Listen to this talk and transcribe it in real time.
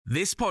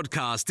This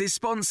podcast is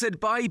sponsored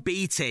by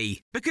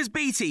BT, because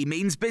BT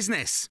means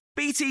business.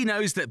 BT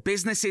knows that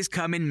businesses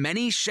come in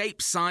many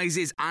shapes,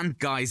 sizes and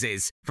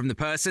guises, from the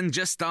person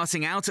just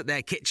starting out at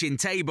their kitchen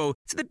table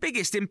to the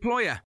biggest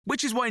employer,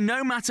 which is why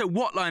no matter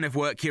what line of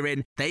work you're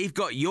in, they've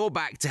got your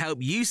back to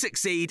help you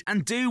succeed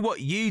and do what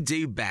you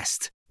do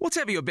best.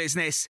 Whatever your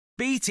business,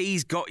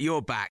 BT's got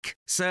your back.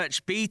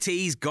 Search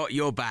BT's got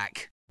your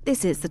back.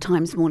 This is the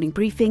Times morning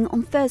briefing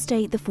on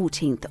Thursday, the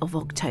 14th of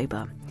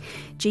October.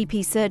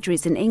 GP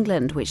surgeries in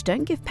England which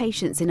don't give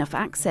patients enough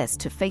access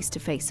to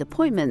face-to-face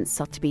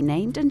appointments are to be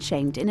named and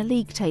shamed in a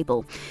league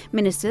table.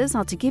 Ministers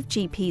are to give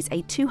GPs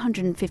a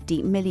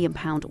 £250 million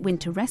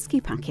winter rescue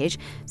package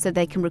so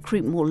they can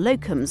recruit more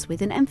locums,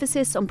 with an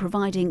emphasis on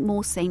providing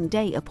more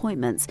same-day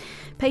appointments.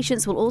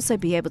 Patients will also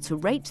be able to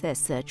rate their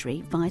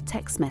surgery via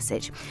text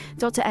message.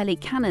 Dr Ellie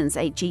Cannon's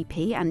a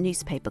GP and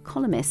newspaper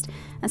columnist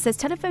and says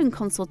telephone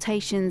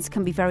consultations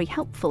can be very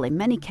helpful in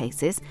many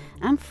cases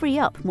and free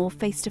up more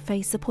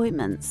face-to-face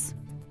appointments.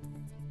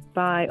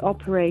 By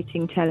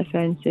operating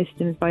telephone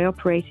systems, by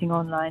operating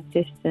online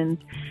systems,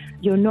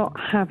 you're not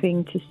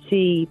having to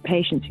see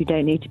patients who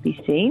don't need to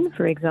be seen.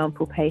 For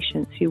example,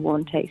 patients who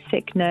want a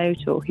sick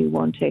note or who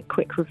want a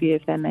quick review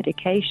of their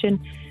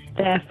medication.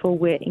 Therefore,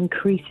 we're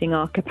increasing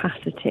our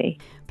capacity.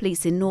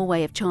 Police in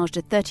Norway have charged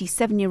a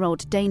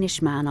 37-year-old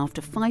Danish man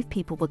after 5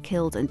 people were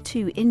killed and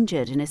 2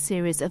 injured in a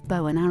series of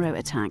bow and arrow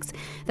attacks.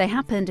 They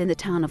happened in the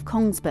town of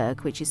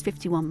Kongsberg, which is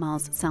 51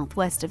 miles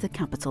southwest of the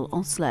capital,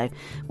 Oslo.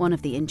 One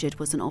of the injured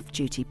was an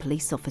off-duty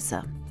police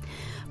officer.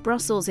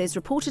 Brussels is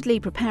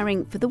reportedly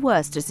preparing for the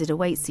worst as it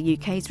awaits the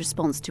UK's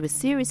response to a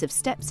series of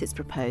steps it's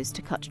proposed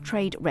to cut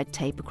trade red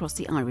tape across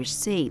the Irish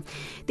Sea.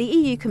 The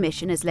EU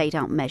Commission has laid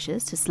out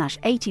measures to slash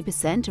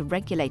 80% of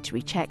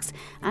regulatory checks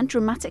and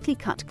dramatically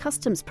cut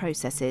customs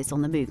processes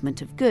on the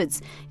movement of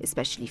goods,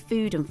 especially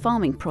food and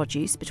farming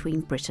produce,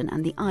 between Britain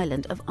and the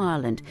island of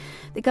Ireland.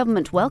 The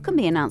government welcomed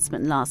the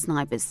announcement last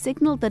night but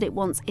signalled that it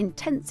wants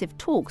intensive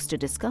talks to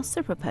discuss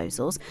the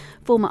proposals.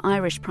 Former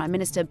Irish Prime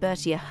Minister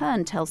Bertie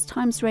Ahern tells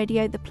Times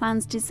Radio the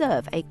plans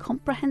deserve a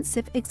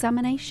comprehensive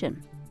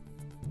examination.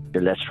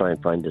 Let's try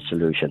and find a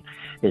solution.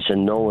 It's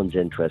in no one's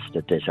interest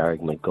that this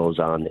argument goes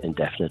on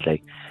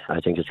indefinitely. I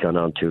think it's gone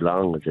on too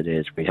long as it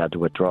is. We had the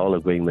withdrawal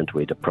agreement,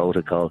 we had the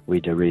protocol, we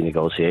had the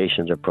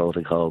renegotiations of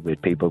protocol, we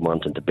had people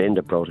wanting to bend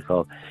the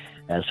protocol.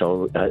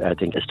 So I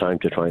think it's time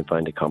to try and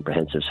find a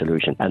comprehensive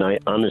solution. And I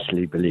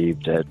honestly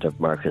believe that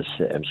Markus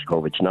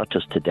Šefčovič, not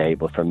just today,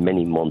 but for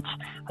many months,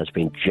 has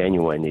been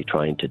genuinely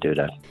trying to do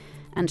that.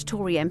 And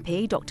Tory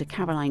MP Dr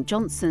Caroline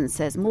Johnson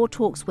says more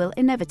talks will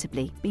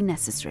inevitably be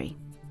necessary.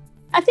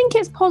 I think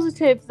it's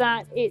positive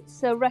that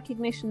it's a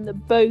recognition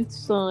that both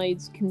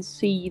sides can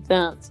see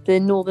that the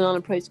Northern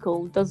Ireland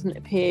Protocol doesn't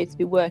appear to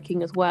be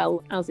working as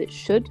well as it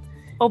should.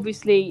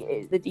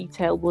 Obviously, the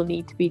detail will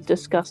need to be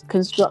discussed.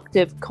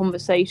 Constructive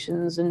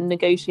conversations and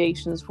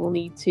negotiations will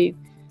need to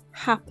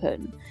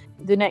happen.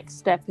 The next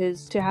step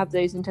is to have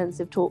those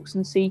intensive talks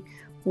and see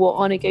what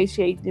our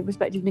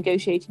respective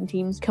negotiating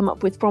teams come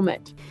up with from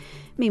it.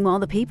 Meanwhile,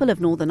 the people of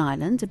Northern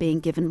Ireland are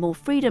being given more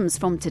freedoms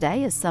from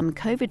today as some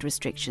COVID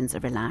restrictions are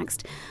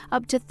relaxed.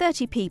 Up to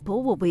 30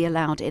 people will be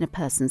allowed in a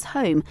person's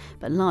home,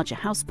 but larger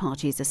house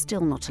parties are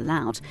still not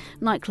allowed.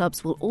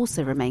 Nightclubs will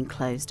also remain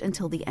closed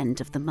until the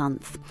end of the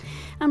month.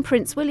 And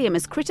Prince William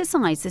has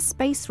criticised the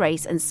space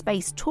race and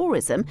space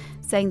tourism,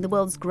 saying the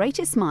world's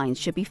greatest minds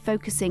should be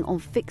focusing on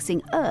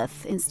fixing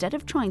Earth instead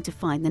of trying to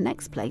find the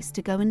next place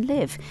to go and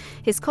live.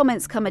 His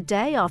comments come a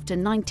day after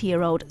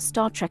 90-year-old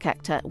Star Trek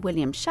actor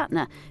William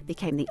Shatner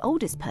became the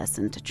oldest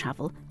person to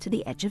travel to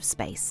the edge of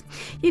space.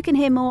 You can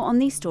hear more on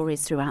these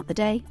stories throughout the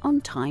day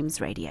on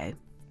Times Radio.